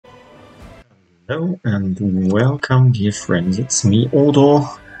Hello and welcome, dear friends. It's me, Odo,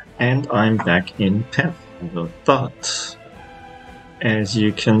 and I'm back in Pathfinder. But as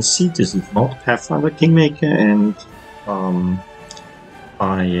you can see, this is not Pathfinder Kingmaker, and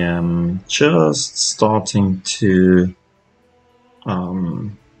I am just starting to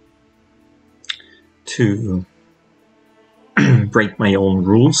break my own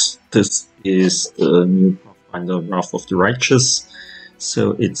rules. This is the new Pathfinder Wrath of the Righteous,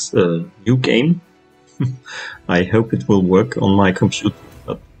 so it's a new game. I hope it will work on my computer,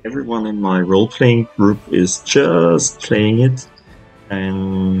 but everyone in my role-playing group is just playing it,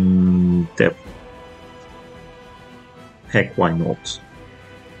 and heck, why not?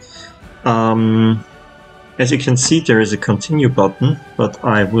 As you can see, there is a continue button, but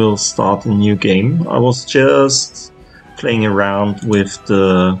I will start a new game. I was just playing around with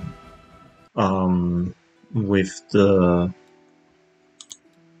the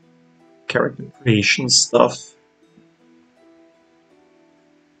character creation stuff.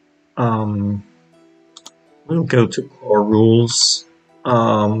 We'll go to core rules. We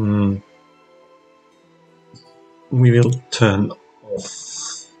will turn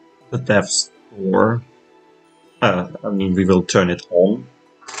off the dev store. We will turn it on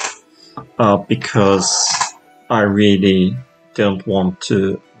because I really don't want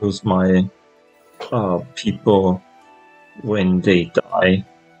to lose my people when they die.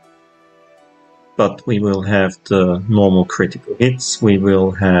 But we will have the normal critical hits, we will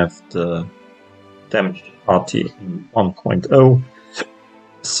have the damage to party in 1.0,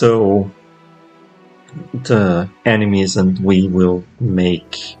 so the enemies and we will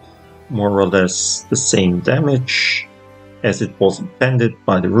make more or less the same damage as it was intended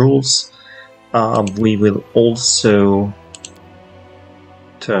by the rules. We will also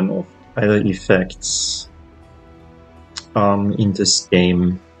turn off other effects in this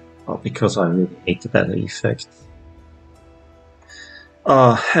game because I really hate the battle effects.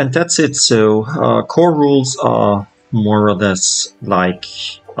 And that's it. So core rules are more or less like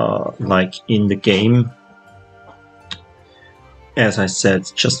in the game. As I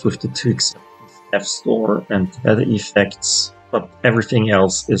said, just with the two exceptions, F store and other effects, but everything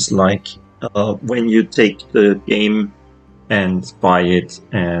else is like when you take the game and buy it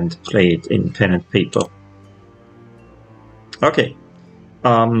and play it in pen and paper. Okay.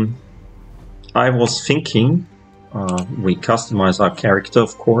 I was thinking, we customize our character,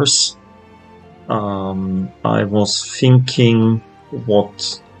 of course. I was thinking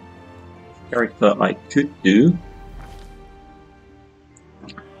what character I could do,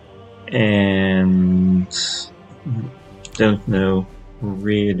 and don't know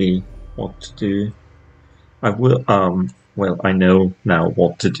really what to do. I will, well, I know now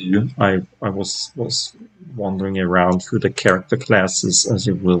what to do. I was wandering around through the character classes. As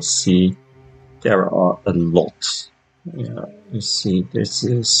you will see, there are a lot. Yeah, you see, this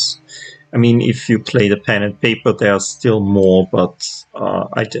is... I mean, if you play the pen and paper, there are still more, but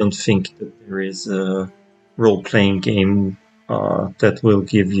I don't think that there is a role-playing game that will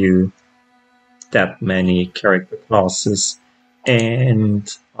give you that many character classes. And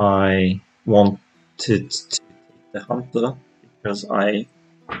I wanted to take the hunter because I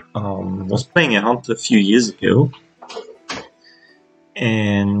was playing a hunter a few years ago,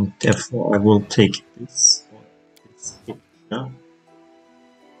 and therefore I will take this picture.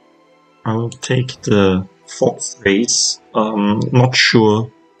 I will take the fox race. Not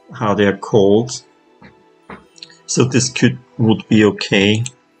sure how they're called, so this would be okay.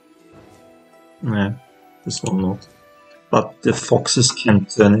 Nah, this one not. But the foxes can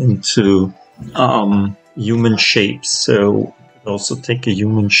turn into human shapes, so you could also take a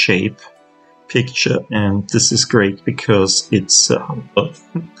human shape picture, and this is great because it's a hunter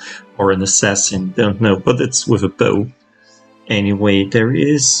or an assassin, don't know, but it's with a bow. Anyway, there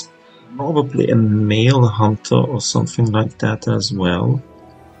is probably a male hunter or something like that as well.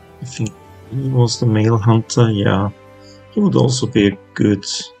 I think he was the male hunter, yeah. He would also be a good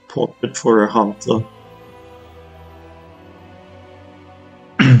portrait for a hunter.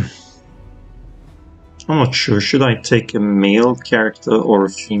 I'm not sure, should I take a male character or a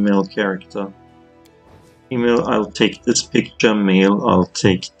female character? Female, I'll take this picture. Male, I'll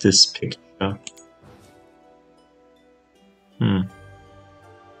take this picture.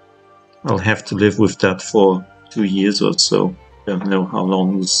 I'll have to live with that for 2 years or so. Don't know how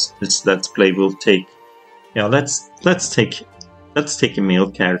long this Let's Play will take. Yeah, let's take a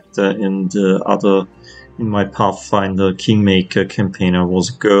male character. In the other, in my Pathfinder Kingmaker campaign, I was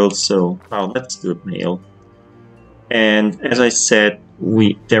a girl, so now let's do a male. And as I said,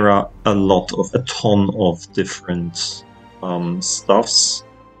 there are a ton of different stuffs.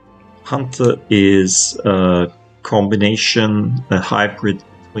 Hunter is a combination, a hybrid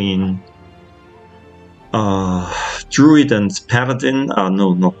between Druid and Paladin.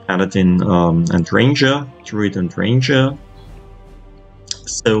 No, not Paladin, and Ranger. Druid and Ranger.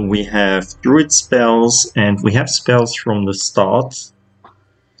 So we have Druid spells, and we have spells from the start.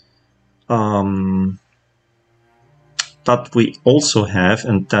 But we also have,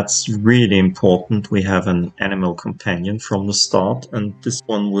 and that's really important, we have an animal companion from the start, and this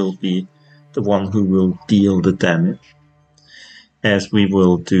one will be the one who will deal the damage, as we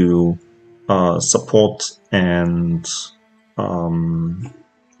will do support and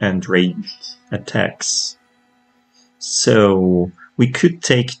ranged attacks. So we could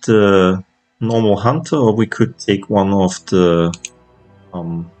take the normal hunter, or we could take one of the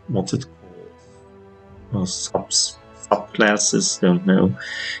what's it called? Subclasses, don't know.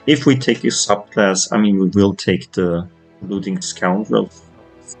 If we take a subclass, I mean, we will take the looting scoundrel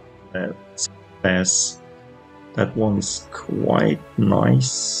class. That one's quite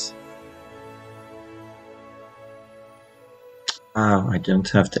nice. I don't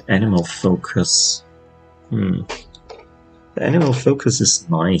have the animal focus. The animal focus is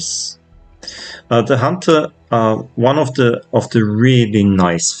nice. The hunter, one of the really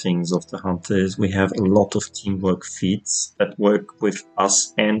nice things of the hunter is we have a lot of teamwork feats that work with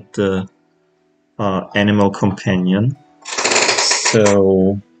us and the animal companion.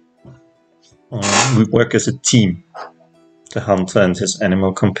 So we work as a team, the hunter and his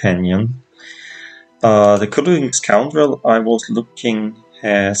animal companion. The Coloring Scoundrel, I was looking,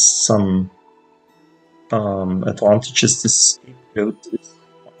 has some advantages. The scapegoat is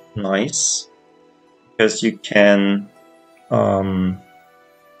nice because you can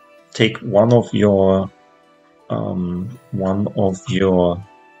take one of your team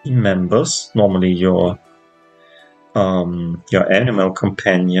members, normally your animal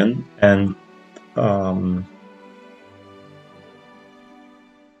companion, and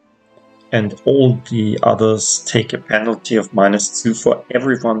all the others take a penalty of -2 for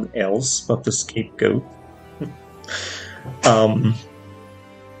everyone else but the scapegoat.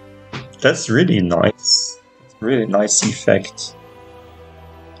 That's really nice. It's a really nice effect.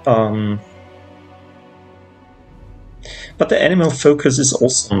 But the animal focus is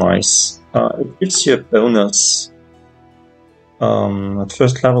also nice. It gives you a bonus. At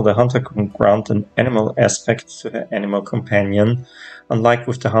first level, the hunter can grant an animal aspect to her animal companion. Unlike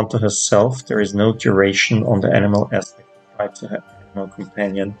with the hunter herself, there is no duration on the animal aspect applied to her animal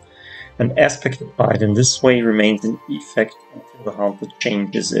companion. An aspect applied in this way remains in effect until the hunter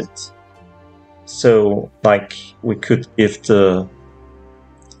changes it. So, like, we could give the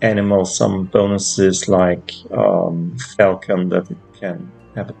animal some bonuses, like falcon, that it can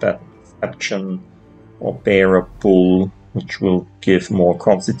have a better perception, or bear a bull, which will give more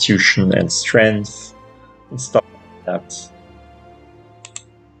constitution and strength and stuff like that.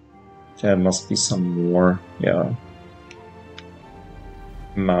 There must be some more, yeah.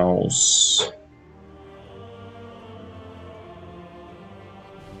 Mouse.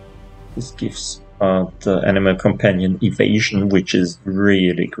 This gives the animal companion evasion, which is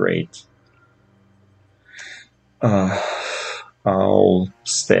really great. Owl,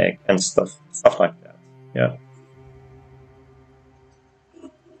 stag, and stuff like that. Yeah.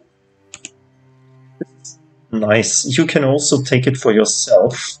 It's nice. You can also take it for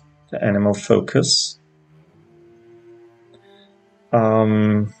yourself, the animal focus.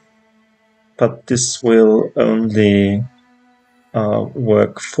 But this will only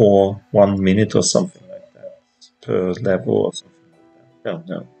work for 1 minute or something like that per level or something like that.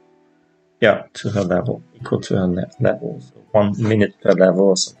 No. Yeah, to her level, equal to her level. So 1 minute per level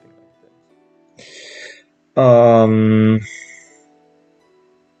or something like that.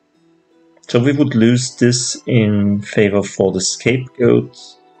 So we would lose this in favor for the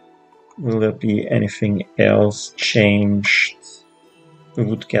scapegoat. Will there be anything else changed? We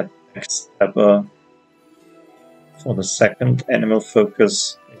would get backstabber for the second animal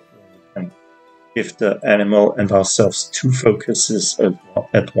focus. We can give the animal and ourselves 2 focuses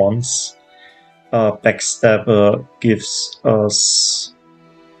at once. Backstabber gives us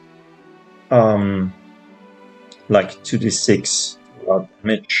like 2d6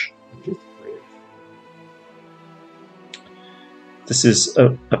 damage, which is great. This is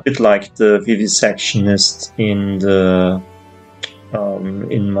a bit like the Vivisectionist in the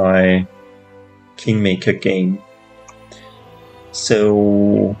in my Kingmaker game.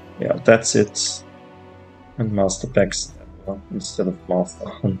 So yeah, that's it. And Master Backstabber instead of Master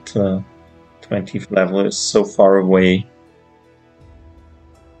Hunter. 20th level is so far away.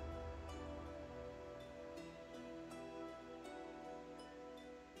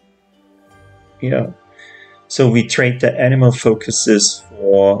 Yeah. So we trade the animal focuses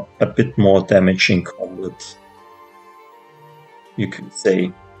for a bit more damage in combat, you could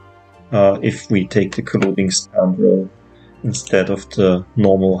say, if we take the colluding scoundrel instead of the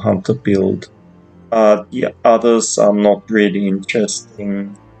normal hunter build. The others are not really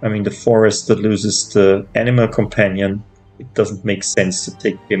interesting. I mean, the forester loses the animal companion. It doesn't make sense to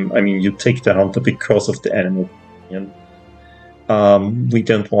take him. I mean, you take the hunter because of the animal companion. We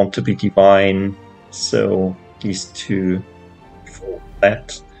don't want to be divine, so these two for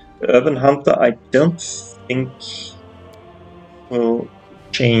that. The urban hunter, I don't think will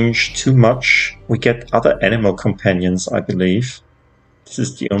change too much. We get other animal companions, I believe. This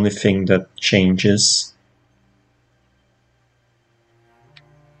is the only thing that changes.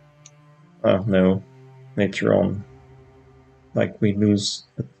 No, later on. Like we lose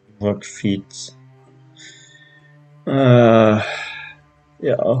a teamwork feat. Yeah.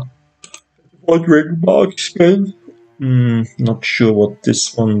 Wandering marksman. Not sure what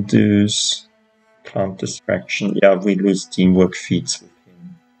this one does. Plant distraction. Yeah, we lose teamwork feats with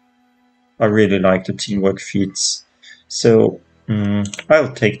him. I really like the teamwork feats. So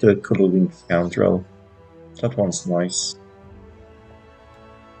I'll take the colluding scoundrel. That one's nice.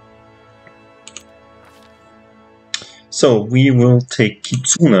 So we will take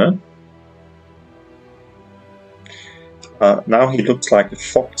Kitsune. Now he looks like a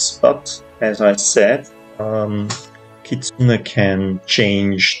fox, but as I said, Kitsune can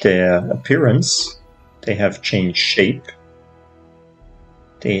change their appearance. They have changed shape.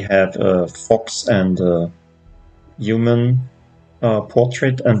 They have a fox and a human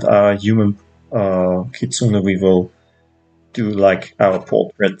portrait, and our human Kitsune we will do like our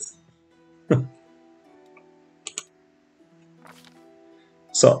portrait.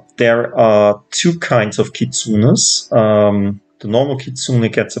 So there are two kinds of Kitsunes. The normal Kitsune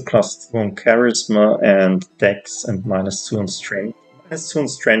gets a +2 on Charisma and Dex and -2 on Strength. -2 on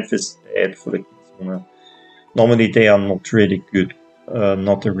Strength is bad for the Kitsune. Normally they are not really good,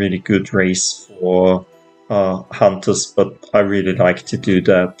 not a really good race for hunters, but I really like to do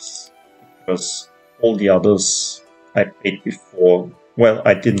that because all the others I played before, well,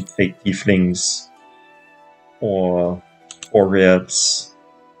 I didn't play Tieflings or Reds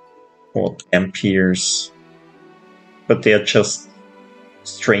or Amperes, but they are just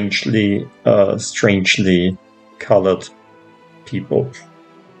strangely colored people.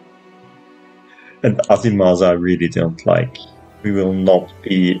 And Azimas I really don't like. We will not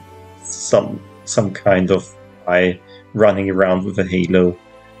be some kind of guy running around with a halo,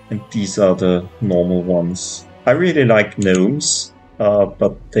 and these are the normal ones. I really like gnomes,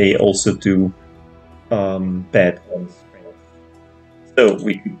 but they also do bad ones. So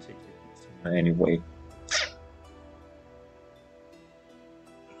we could take it anyway.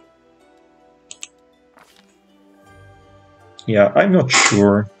 Yeah, I'm not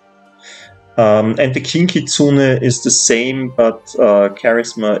sure. And the King Kitsune is the same, but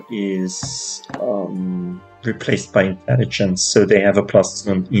Charisma is replaced by Intelligence, so they have a +2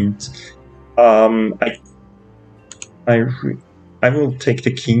 on Int. I will take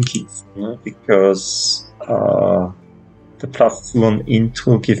the King Kitsune because the +2 on Int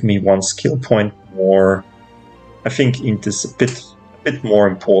will give me 1 skill point more. I think Int is a bit more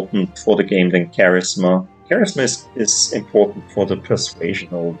important for the game than Charisma. Charisma is important for the Persuasion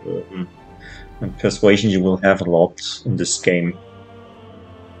algorithm. And Persuasion you will have a lot in this game.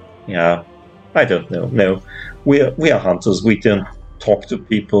 Yeah, I don't know. No, we are hunters. We don't talk to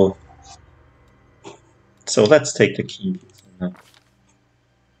people. So let's take the key.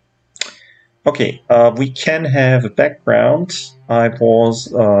 Okay, we can have a background. I was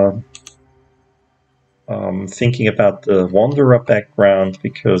thinking about the Wanderer background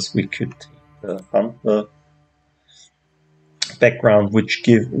because we could take the Hunter background, which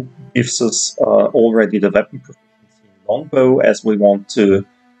gives us already the weapon proficiency in longbow, as we want to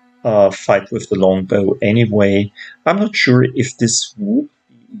fight with the longbow anyway. I'm not sure if this would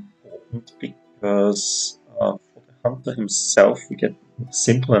be important because for the hunter himself we get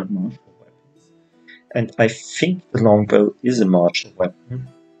simple and martial weapons. And I think the longbow is a martial weapon.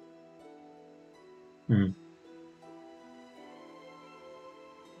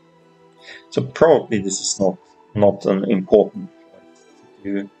 So probably this is not an important choice to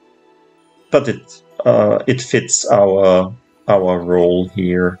do. But it fits our role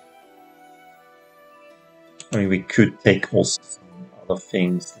here. I mean, we could take also some other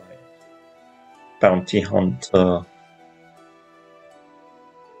things like bounty hunter,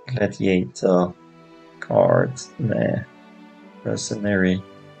 gladiator, guard, nah, mercenary.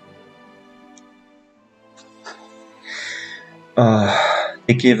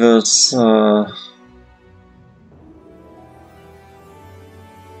 They give us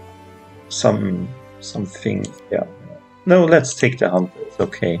some things. Yeah. No, let's take the hunter. It's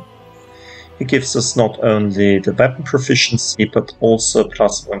okay. It gives us not only the weapon proficiency, but also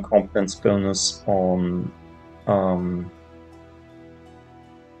 +1 competence bonus on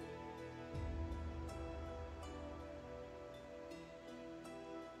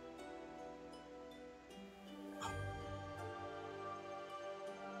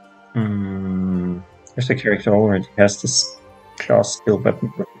if the character already has this class skill weapon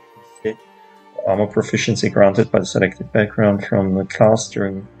proficiency, armor proficiency granted by the selected background from the class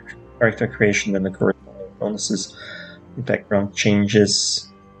during character creation, and the corresponding bonuses the background change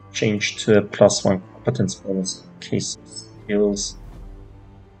to a +1 competence bonus in case of skills.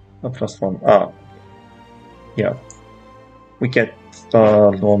 A +1. Yeah. We get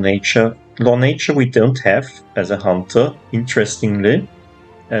Law Nature. Law Nature we don't have as a hunter, interestingly,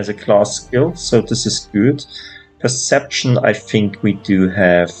 as a class skill, so this is good. Perception I think we do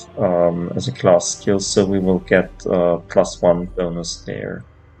have as a class skill, so we will get +1 bonus there.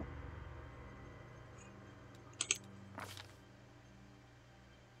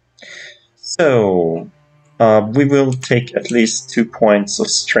 So we will take at least 2 points of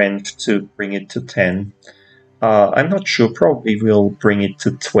strength to bring it to 10. I'm not sure, probably we'll bring it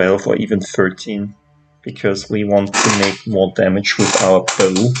to 12 or even 13, because we want to make more damage with our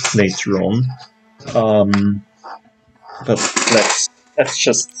bow later on. But let's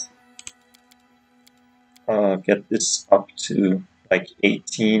just get this up to like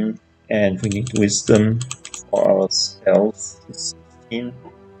 18, and we need wisdom for our spells to 16.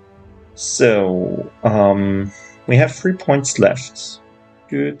 So we have 3 points left.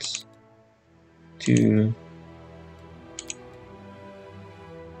 Good. 2,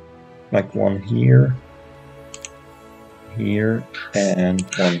 like 1 here, and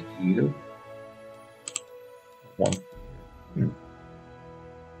 1 here. 1 here.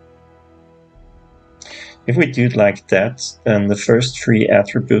 If we do it like that, then the first 3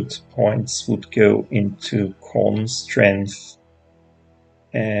 attribute points would go into con, strength,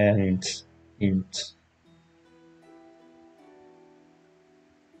 and int.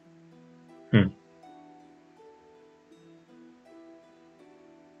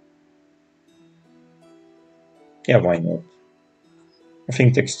 Yeah, why not? I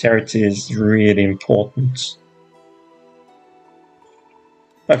think dexterity is really important.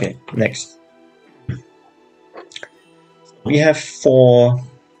 Okay, next. We have 4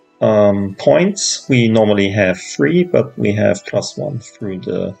 points. We normally have 3, but we have +1 through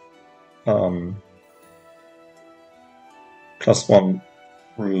the +1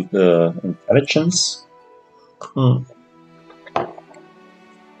 through the intelligence.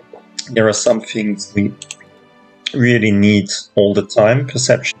 There are some things we really need all the time.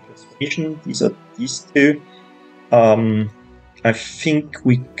 Perception, persuasion. These are these 2. I think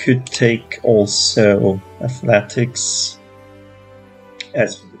we could take also athletics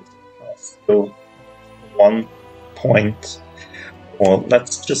as so 1 point, or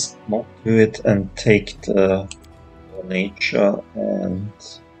let's just not do it and take the nature and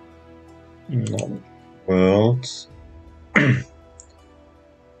knowledge world.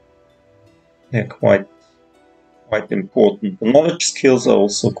 They're quite important. The knowledge skills are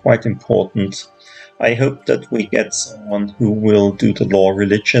also quite important. I hope that we get someone who will do the law,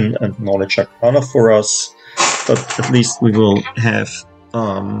 religion, and knowledge arcana for us, but at least we will have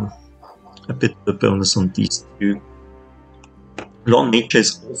a bit of a bonus on these 2. Law nature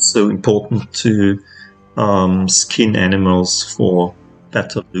is also important to skin animals for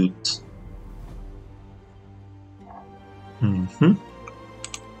better loot.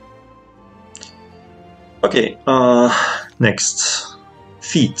 Okay, next.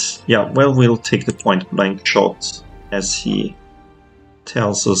 Feet. Yeah, well, we'll take the point blank shot, as he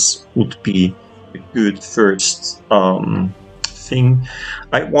tells us would be a good first thing.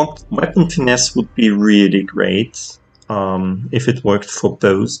 I want weapon finesse would be really great if it worked for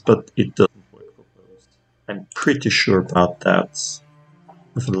bows, but it doesn't work for bows. I'm pretty sure about that.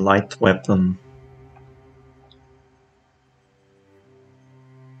 With a light weapon.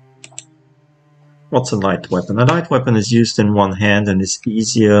 What's a light weapon? A light weapon is used in one hand and is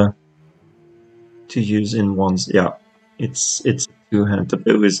easier to use in one's. Yeah, it's a 2-hand. The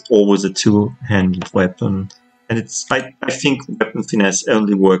bow is always a 2-handed weapon, and it's. I think weapon finesse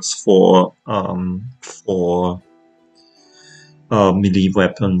only works for melee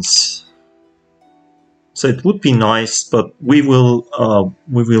weapons. So it would be nice, but we will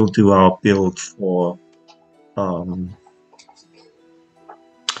do our build for.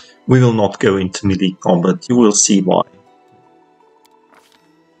 We will not go into melee combat. You will see why.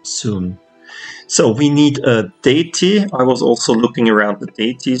 soon. So we need a deity. I was also looking around the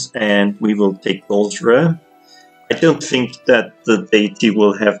deities, and we will take Goldra. I don't think that the deity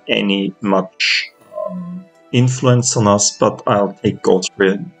will have any much influence on us, but I'll take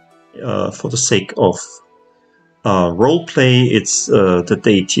Goldra for the sake of roleplay. It's the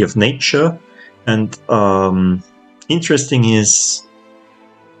deity of nature, and interesting is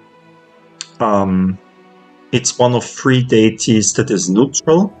it's one of 3 deities that is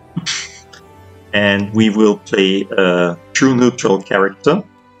neutral, and we will play a true neutral character.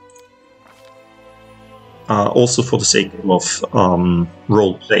 Also for the sake of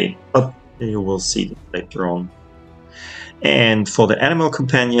roleplay, but you will see that later on. And for the animal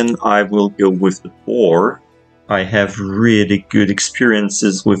companion, I will go with the boar. I have really good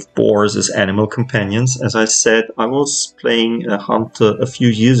experiences with boars as animal companions. As I said, I was playing a hunter a few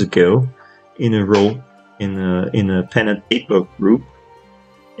years ago in a pen and paper group,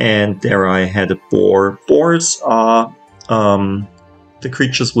 and there I had a boar. Boars are the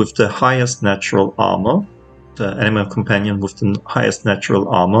creatures with the highest natural armor. The animal companion with the highest natural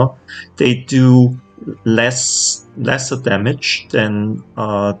armor. They do lesser damage than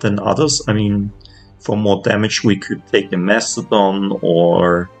others. I mean, for more damage, we could take a mastodon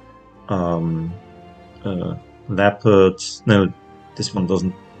or leopard. No, this one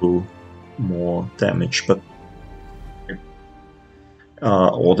doesn't do more damage, but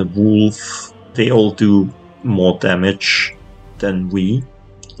or the wolf. They all do more damage than we.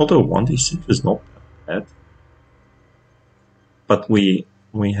 Although 1d6 is not bad. But we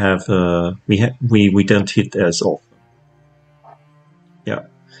don't hit as often. Yeah,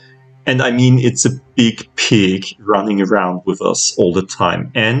 and I mean it's a big pig running around with us all the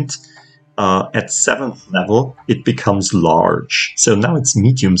time. And at 7th level, it becomes large. So now it's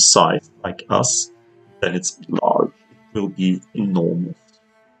medium sized like us. Then it's large. It will be enormous.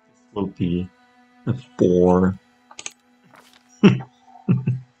 It will be a boar.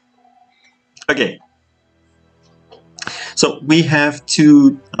 Okay. So we have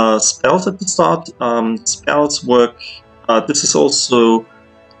 2 spells at the start. Spells work. This is also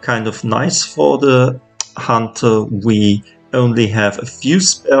kind of nice for the hunter. We only have a few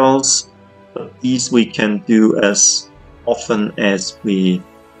spells, but these we can do as often as we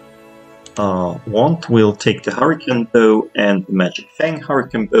want. We'll take the Hurricane Bow and the Magic Fang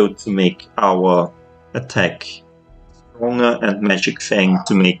Hurricane Bow to make our attack stronger, and Magic Fang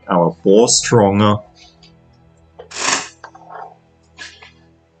to make our boar stronger.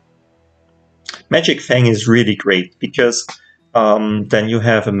 Magic Fang is really great because then you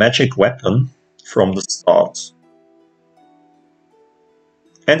have a magic weapon from the start.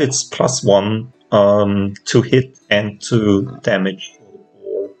 And it's +1 to hit and to damage for the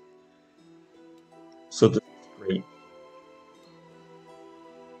boar. So this is great.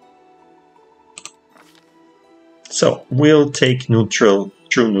 So we'll take neutral,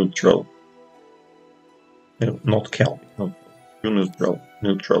 true neutral. No, not Celtic, no, true neutral,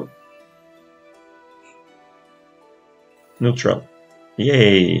 neutral. Neutral.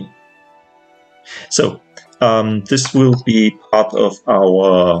 Yay! So this will be part of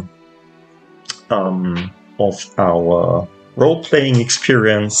our role-playing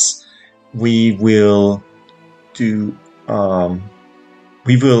experience. We will do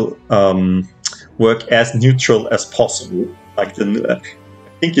work as neutral as possible. Like I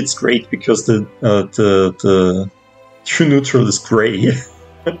think it's great because the true neutral is gray,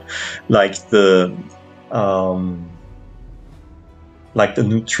 like the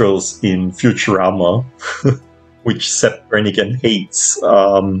neutrals in Futurama, which Sepp Brannigan hates.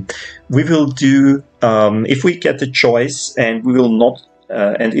 We will do, if we get the choice, and we will not,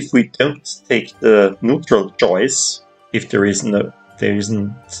 and if we don't take the neutral choice, if there isn't a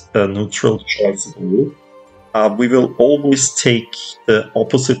neutral choice at all, we will always take the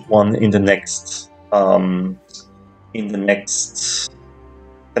opposite one in the next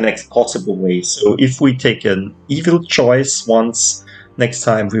possible way. So if we take an evil choice once, next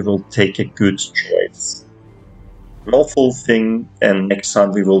time we will take a good choice. Lawful thing, and next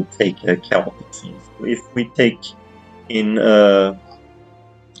time we will take a chaotic thing. So if we take in a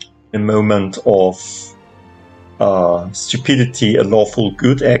moment of stupidity a lawful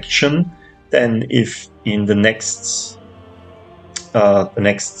good action, then if in the next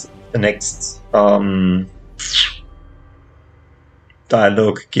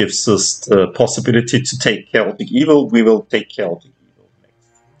dialogue gives us the possibility to take chaotic evil, we will take chaotic evil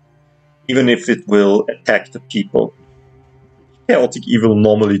next, even if it will attack the people. Chaotic evil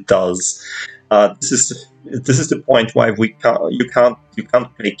normally does. This is the point why you can't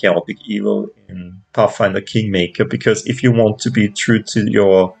play chaotic evil in Pathfinder Kingmaker, because if you want to be true to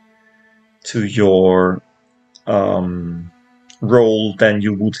your to your role, then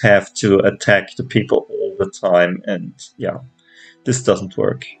you would have to attack the people all the time, and yeah, this doesn't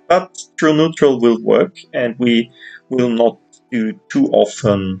work. But True Neutral will work, and we will not do too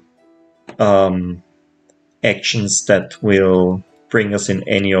often actions that will bring us in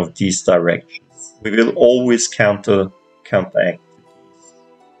any of these directions. We will always counteract these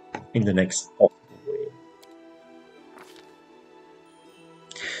in the next possible way.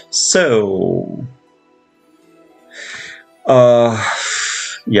 So,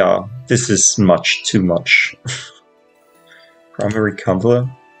 yeah, this is much too much. Primary color.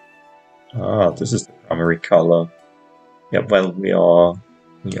 This is the primary color. Yeah, well, we are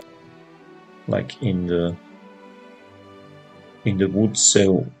like in the woods,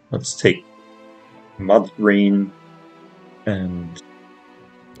 so let's take mud green and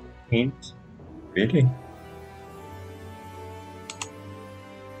paint. Really?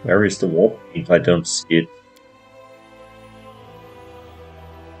 Where is the war paint? I don't see it.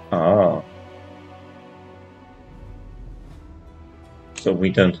 Ah. So we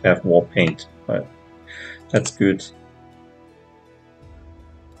don't have war paint, but that's good.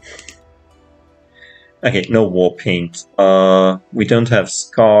 Okay, no war paint. We don't have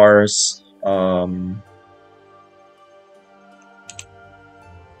scars.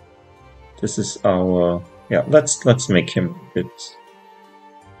 This is our... Yeah, let's make him a bit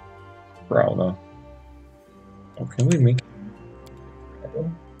browner. Oh, can we make him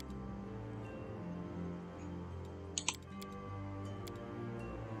browner?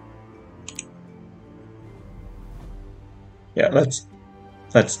 Yeah, let's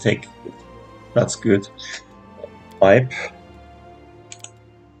take it. That's good. Pipe.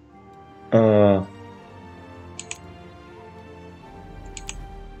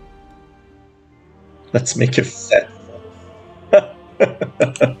 Let's make a fat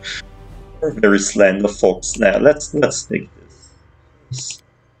fox. Or very slender fox. Now let's take this.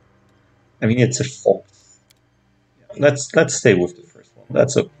 I mean, it's a fox. Let's stay with the first one.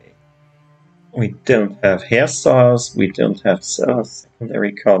 That's okay. We don't have hairstyles. We don't have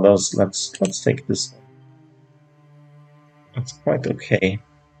secondary colors. Let's take this one. That's quite okay.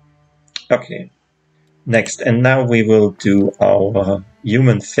 Okay. Next, and now we will do our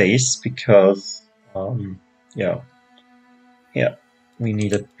human face because, yeah, we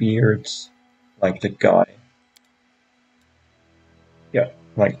need a beard like the guy. Yeah,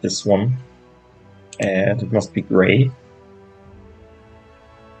 like this one. And it must be gray.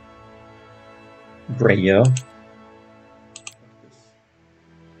 Grayer.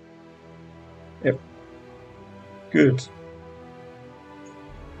 Yep. Good.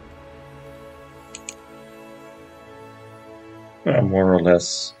 More or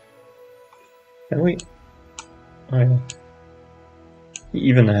less. Can we? Oh, yeah. He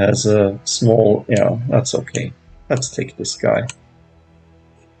even has a small... Yeah, that's okay. Let's take this guy.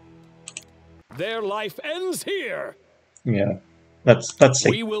 Their life ends here. Yeah. Let's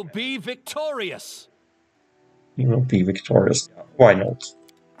take... We will be victorious. We will be victorious. Why not?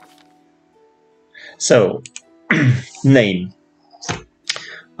 So, name.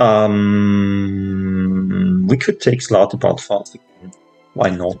 We could take Slartibartfast again. Why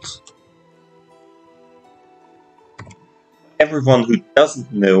not? Everyone who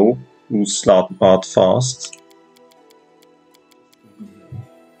doesn't know who's Slartibartfast,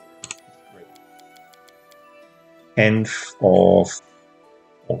 10th of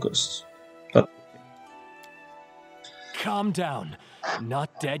August. But calm down.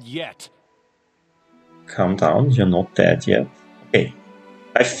 Not dead yet. Calm down, you're not dead yet. Okay.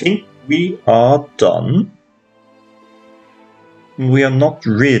 I think we are done. We are not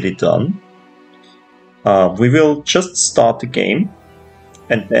really done. We will just start the game,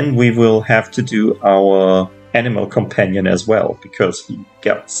 and then we will have to do our animal companion as well, because he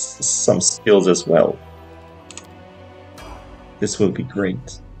gets some skills as well. This will be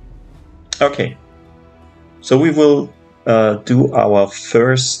great. Okay, so we will do our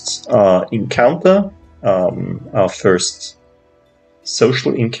first encounter, our first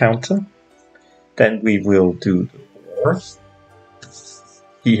social encounter. Then we will do the dwarf.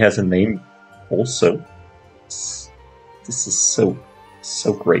 He has a name also. This is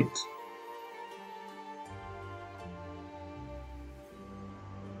so great.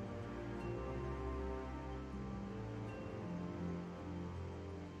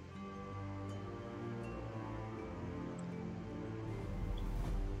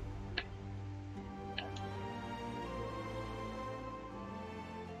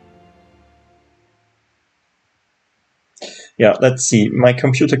 Yeah, let's see. My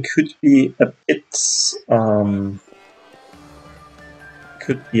computer could be a bit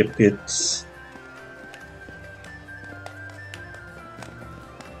could be a bit...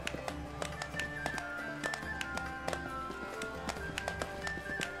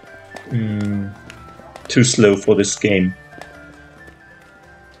 too slow for this game.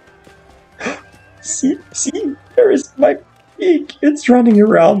 See, there is my pig. It's running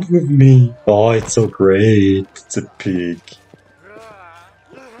around with me. Oh, it's so great. It's a pig.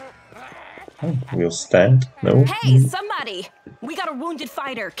 Oh, we'll stand. No. Hey, somebody! We got a wounded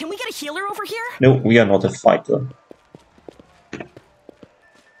fighter. Can we get a healer over here? No, we are not a fighter.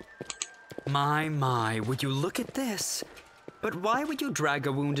 My, would you look at this? But why would you drag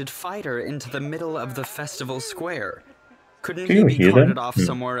a wounded fighter into the middle of the festival square? Couldn't he be carted off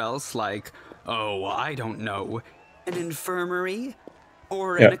somewhere else, like, oh, I don't know, an infirmary?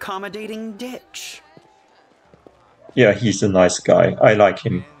 Or an accommodating ditch? Yeah, he's a nice guy. I like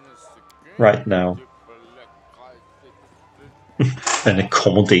him. Right now. An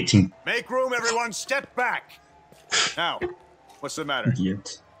accommodating... Make room, everyone! Step back! Now, what's the matter?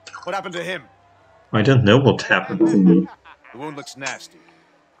 Idiot. What happened to him? I don't know what happened to me. The wound looks nasty.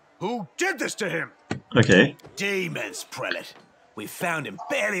 Who did this to him? Okay. Demons, prelate. We found him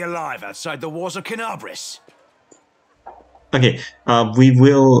barely alive outside the walls of Canabris. Okay, we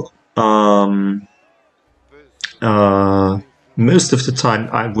will... most of the time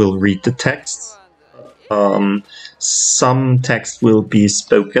I will read the text. Some text will be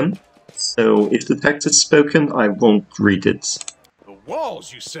spoken. So if the text is spoken, I won't read it. The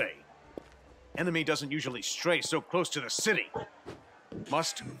walls, you say? Enemy doesn't usually stray so close to the city.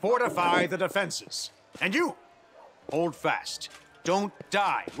 Must fortify the defenses. And you, hold fast. Don't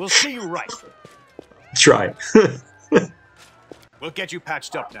die. We'll see you right. Try. We'll get you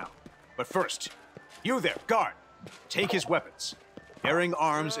patched up now. But first, you there, guard. Take his weapons. Bearing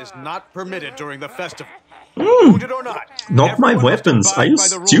arms is not permitted during the festival. Wounded or not. Not my weapons. Are you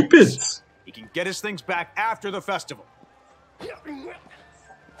stupid? He can get his things back after the festival.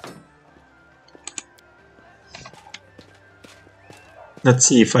 Let's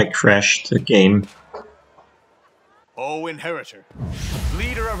see if I crash the game. O Inheritor,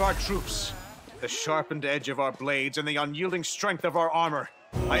 leader of our troops, the sharpened edge of our blades and the unyielding strength of our armor.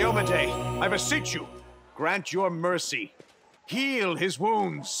 Iomade, I beseech you, grant your mercy. Heal his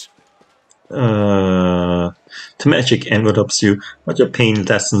wounds. The magic envelopes you, but your pain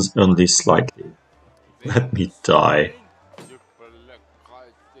lessens only slightly. Let me die.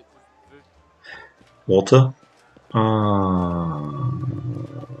 Water?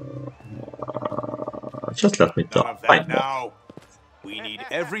 Just let me None die. of that now. We need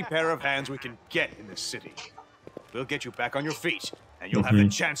every pair of hands we can get in this city. We'll get you back on your feet, and you'll have the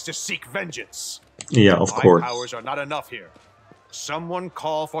chance to seek vengeance. Yeah, of course. My powers are not enough here. Someone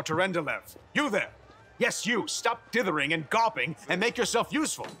call for Terendelev. You there! Yes, you! Stop dithering and gawping and make yourself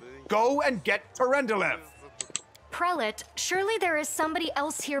useful. Go and get Terendelev! Prelate, surely there is somebody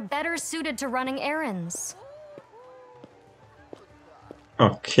else here better suited to running errands.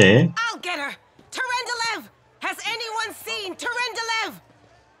 Okay. I'll get her! Terendelev! Has anyone seen Terendelev?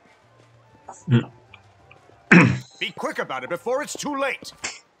 Be quick about it before it's too late.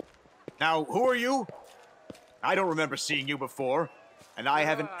 Now, who are you? I don't remember seeing you before, and I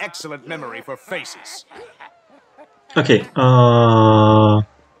have an excellent memory for faces. Okay,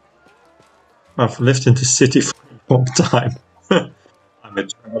 I've lived in the city for a long time. I'm a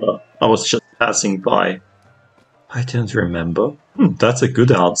traveler. I was just passing by. I don't remember. That's a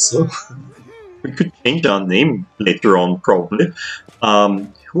good answer. We could change our name later on, probably.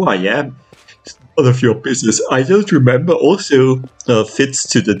 Who I am? It's none of your business. I don't remember also fits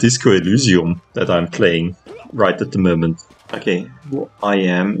to the Disco Elysium that I'm playing right at the moment. Okay, who I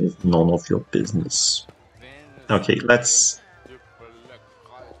am is none of your business. Okay, let's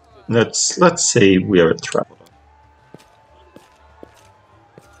say we are a traveler.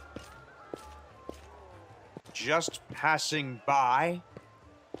 Just passing by?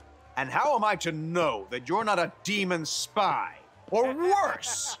 And how am I to know that you're not a demon spy? Or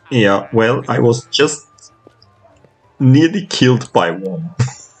worse? Yeah, well, I was just nearly killed by one.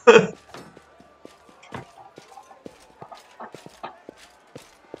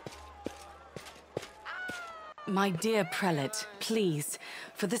 My dear prelate, please,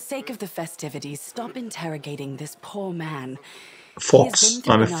 for the sake of the festivities, stop interrogating this poor man. Fox.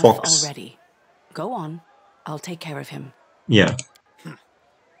 I'm a fox. Already. Go on. I'll take care of him. Yeah.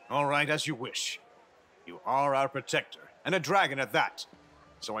 All right, as you wish. You are our protector, and a dragon at that.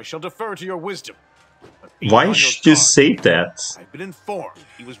 So I shall defer to your wisdom. Why should you say that? I've been informed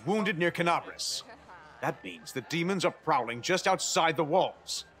he was wounded near Canabris. That means the demons are prowling just outside the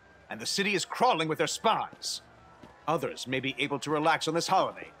walls, and the city is crawling with their spies. Others may be able to relax on this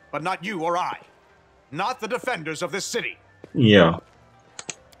holiday, but not you or I. Not the defenders of this city. Yeah.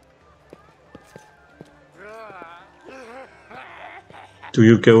 Do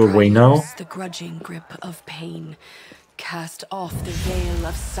you go away now? Loose the grudging grip of pain. Cast off the veil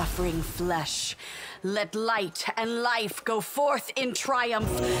of suffering flesh. Let light and life go forth in triumph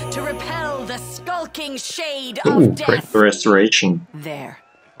to repel the skulking shade Ooh, of death. break the restoration. There.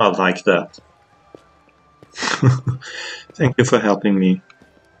 I like that. Thank you for helping me.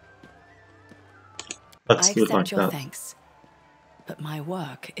 Let's I do it like accept your that. thanks, but my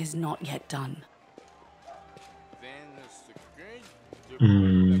work is not yet done.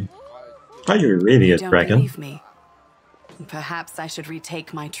 Are you really You a don't dragon? believe me? Perhaps I should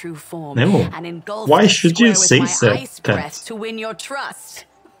retake my true form No. and engulf Why the should you square with say my that? ice breath to win your trust.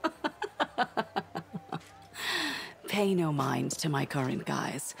 Pay no mind to my current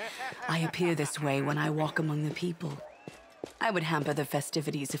guise. I appear this way when I walk among the people. I would hamper the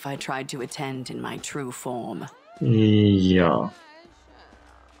festivities if I tried to attend in my true form. Yeah.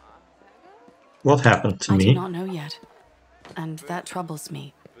 What happened to I me? do not know yet, and that troubles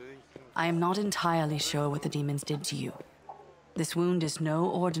me. I am not entirely sure what the demons did to you. This wound is no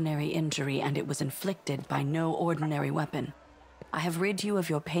ordinary injury, and it was inflicted by no ordinary weapon. I have rid you of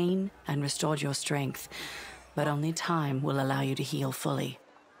your pain and restored your strength, but only time will allow you to heal fully.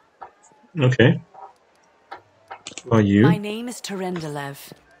 Okay. Who are you? My name is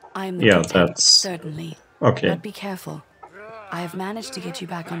Terendelev. I am the Yeah, protect, that's... certainly. Okay. But be careful. I have managed to get you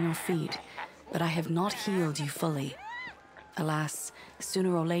back on your feet, but I have not healed you fully. Alas,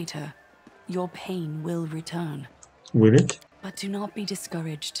 sooner or later, your pain will return. Will it? But do not be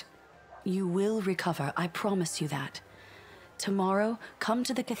discouraged. You will recover, I promise you that. Tomorrow, come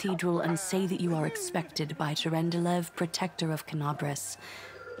to the cathedral and say that you are expected by Terendelev, protector of Canabras.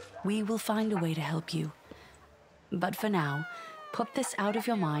 We will find a way to help you. But for now, put this out of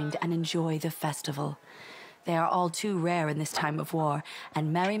your mind and enjoy the festival. They are all too rare in this time of war,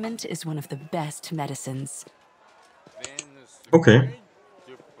 and merriment is one of the best medicines. Okay.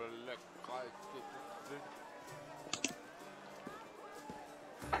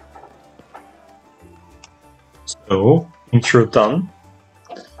 So, intro done.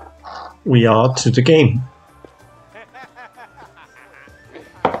 We are to the game.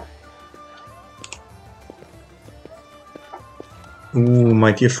 Ooh,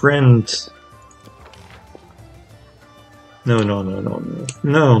 my dear friend. No.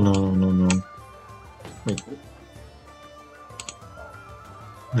 Wait.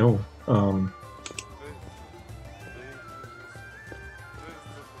 No,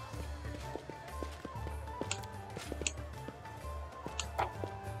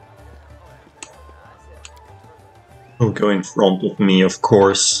 He'll go in front of me, of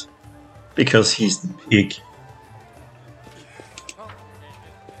course, because he's the pig.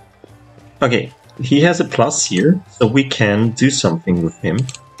 Okay, he has a plus here, so we can do something with him.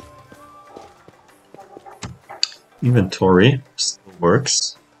 Inventory still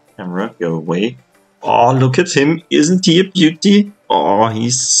works. Camera, go away. Oh, look at him! Isn't he a beauty? Oh,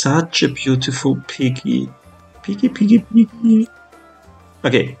 he's such a beautiful piggy. Piggy.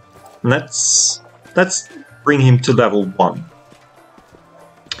 Okay, let's bring him to level 1.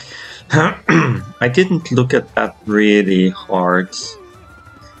 I didn't look at that really hard.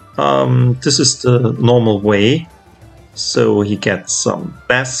 This is the normal way. So he gets some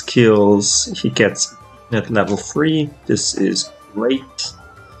bass skills, he gets at level 3, this is great.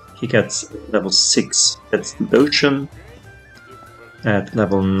 He gets level 6, that's devotion. At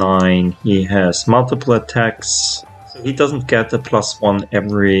level 9 he has multiple attacks. So he doesn't get a +1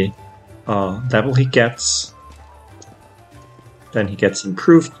 every level he gets. Then he gets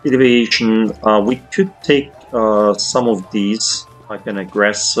improved evasion. We could take some of these, like an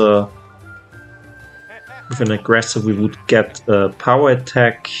aggressor. With an aggressor we would get a power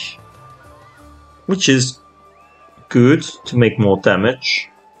attack, which is good to make more damage,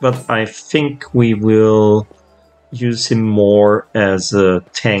 but I think we will use him more as a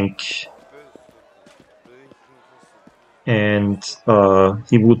tank, and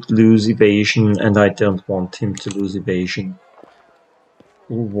he would lose evasion, and I don't want him to lose evasion.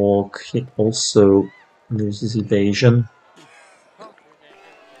 Walk, he also loses evasion.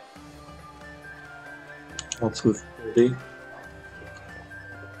 What's with 30?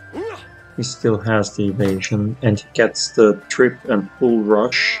 He still has the evasion, and he gets the trip and pull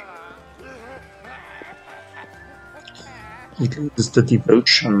rush. He loses the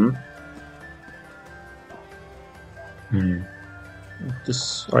devotion.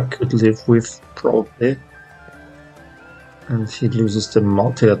 This I could live with, probably. And he loses the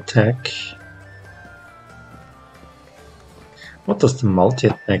multi-attack. What does the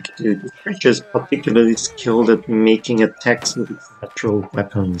multi-attack do? The creature is particularly skilled at making attacks with its natural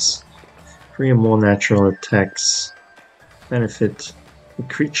weapons. 3 or more natural attacks. Benefit. The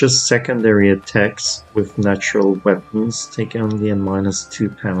creature's secondary attacks with natural weapons take only a -2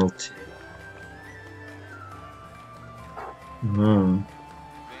 penalty.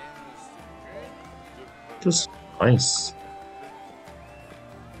 That's nice.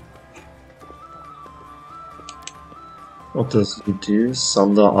 What does it do?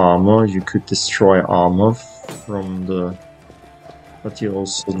 Sunder armor. You could destroy armor from the... But you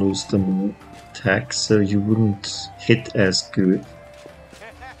also lose the attack, so you wouldn't hit as good.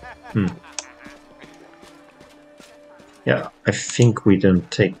 Yeah, I think we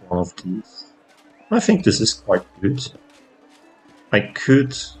don't take one of these. I think this is quite good. I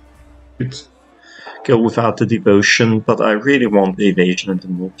could go without the devotion, but I really want the evasion and the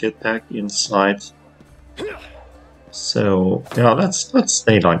multi-attack inside. So yeah, let's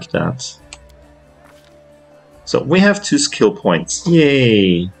stay like that. So we have 2 skill points.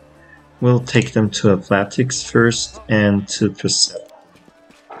 Yay! We'll take them to athletics first and to perception.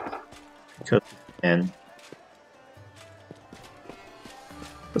 Because we can.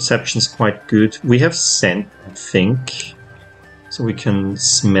 Perception's quite good. We have scent, I think. So we can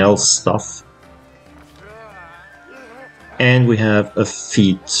smell stuff. And we have a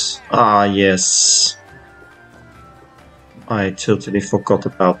feat. Ah, yes. I totally forgot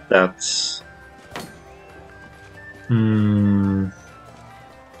about that.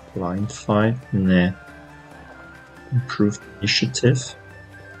 Blind fight? Nah. Improved initiative?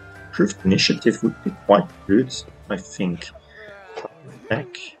 Improved initiative would be quite good, I think.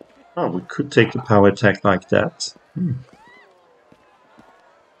 Attack. Oh, we could take the power attack like that.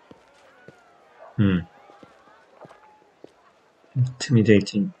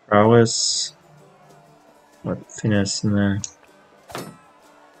 Intimidating prowess. What finesse in there?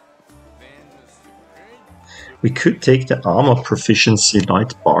 We could take the armor proficiency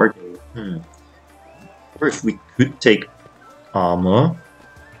light bargain. Or if we could take armor.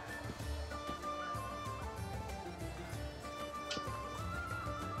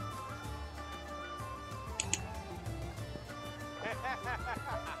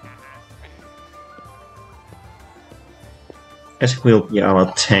 As will be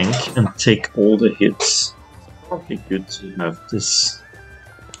our tank and take all the hits. It's probably good to have this.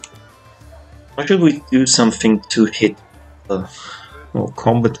 Or should we do something to hit or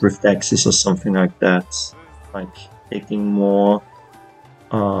combat reflexes or something like that? Like taking more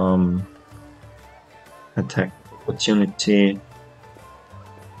attack opportunity.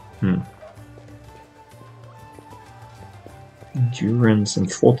 Endurance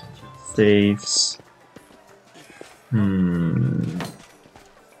and fortitude saves.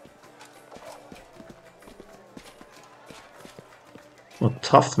 Or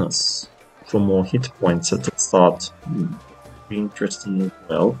toughness for more hit points at the start. Be interesting as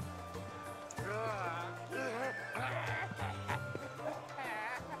well.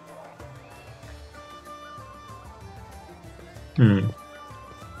 I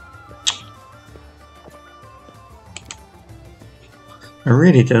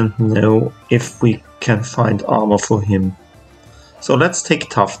really don't know if we can find armor for him. So let's take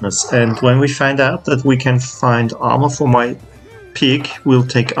toughness, and when we find out that we can find armor for my pig, we'll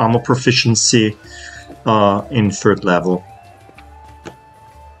take armor proficiency in 3rd level.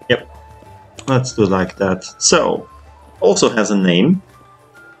 Yep, let's do like that. So, also has a name,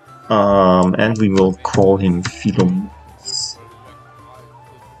 and we will call him Philomenes.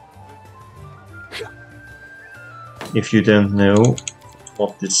 If you don't know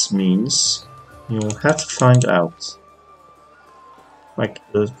what this means, you'll have to find out. Like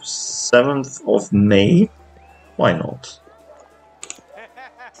the 7th of May? Why not?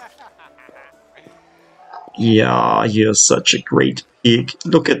 Yeah, you're such a great pig.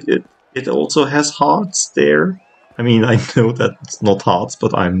 Look at it. It also has hearts there. I mean, I know that it's not hearts,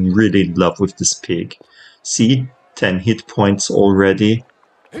 but I'm really in love with this pig. See? 10 hit points already.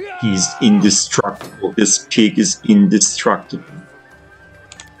 He's indestructible. This pig is indestructible.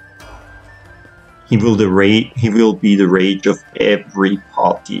 He will be the rage of every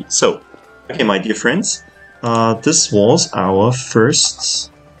party. So, okay, my dear friends, this was our first.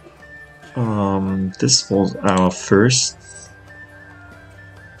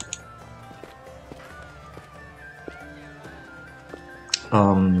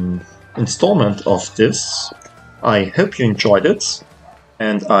 Installment of this. I hope you enjoyed it,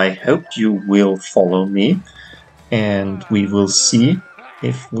 and I hope you will follow me, and we will see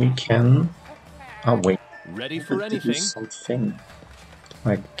if we can. Wait. Ready for anything? Do something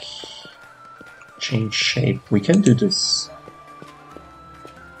like change shape. We can do this.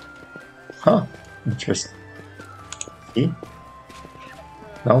 Huh, interesting. See?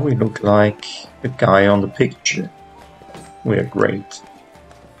 Now we look like the guy on the picture. We're great.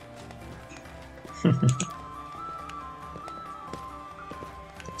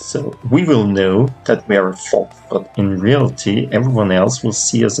 So we will know that we are a fox, but in reality everyone else will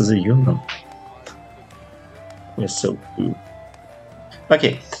see us as a human. We're so cool.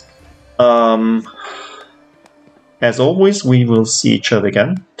 Okay. As always, we will see each other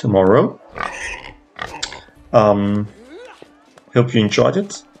again tomorrow. Hope you enjoyed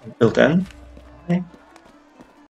it. Until then, bye.